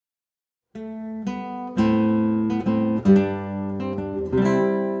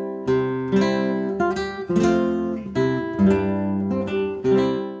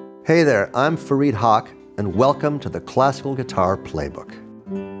Hey there, I'm Haque, and welcome to the Classical Guitar Playbook.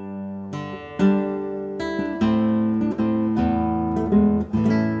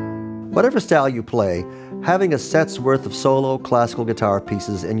 Whatever style you play, having a set's worth of solo classical guitar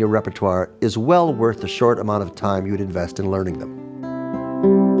pieces in your repertoire is well worth the short amount of time you'd invest in learning them.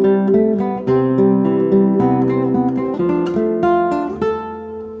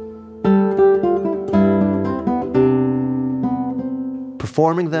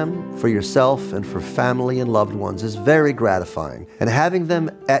 Performing them for yourself and for family and loved ones is very gratifying, and having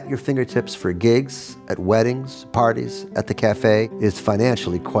them at your fingertips for gigs, at weddings, parties, at the cafe is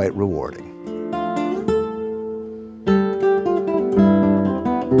financially quite rewarding.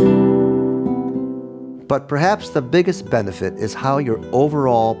 But perhaps the biggest benefit is how your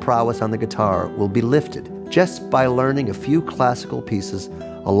overall prowess on the guitar will be lifted just by learning a few classical pieces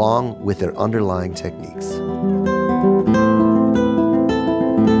along with their underlying techniques.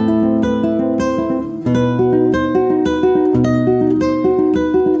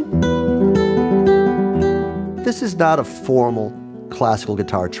 This is not a formal classical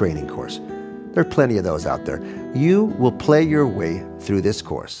guitar training course. There are plenty of those out there. You will play your way through this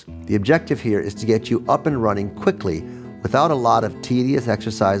course. The objective here is to get you up and running quickly without a lot of tedious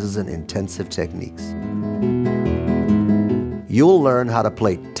exercises and intensive techniques. You'll learn how to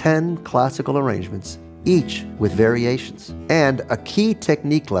play 10 classical arrangements, each with variations. And a key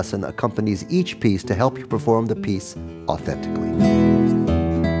technique lesson accompanies each piece to help you perform the piece authentically.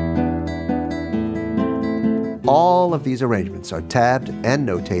 All of these arrangements are tabbed and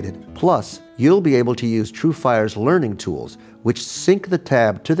notated, plus you'll be able to use TrueFire's learning tools, which sync the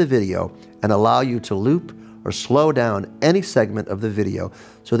tab to the video and allow you to loop or slow down any segment of the video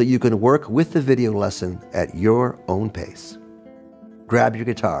so that you can work with the video lesson at your own pace. Grab your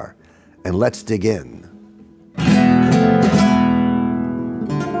guitar and let's dig in.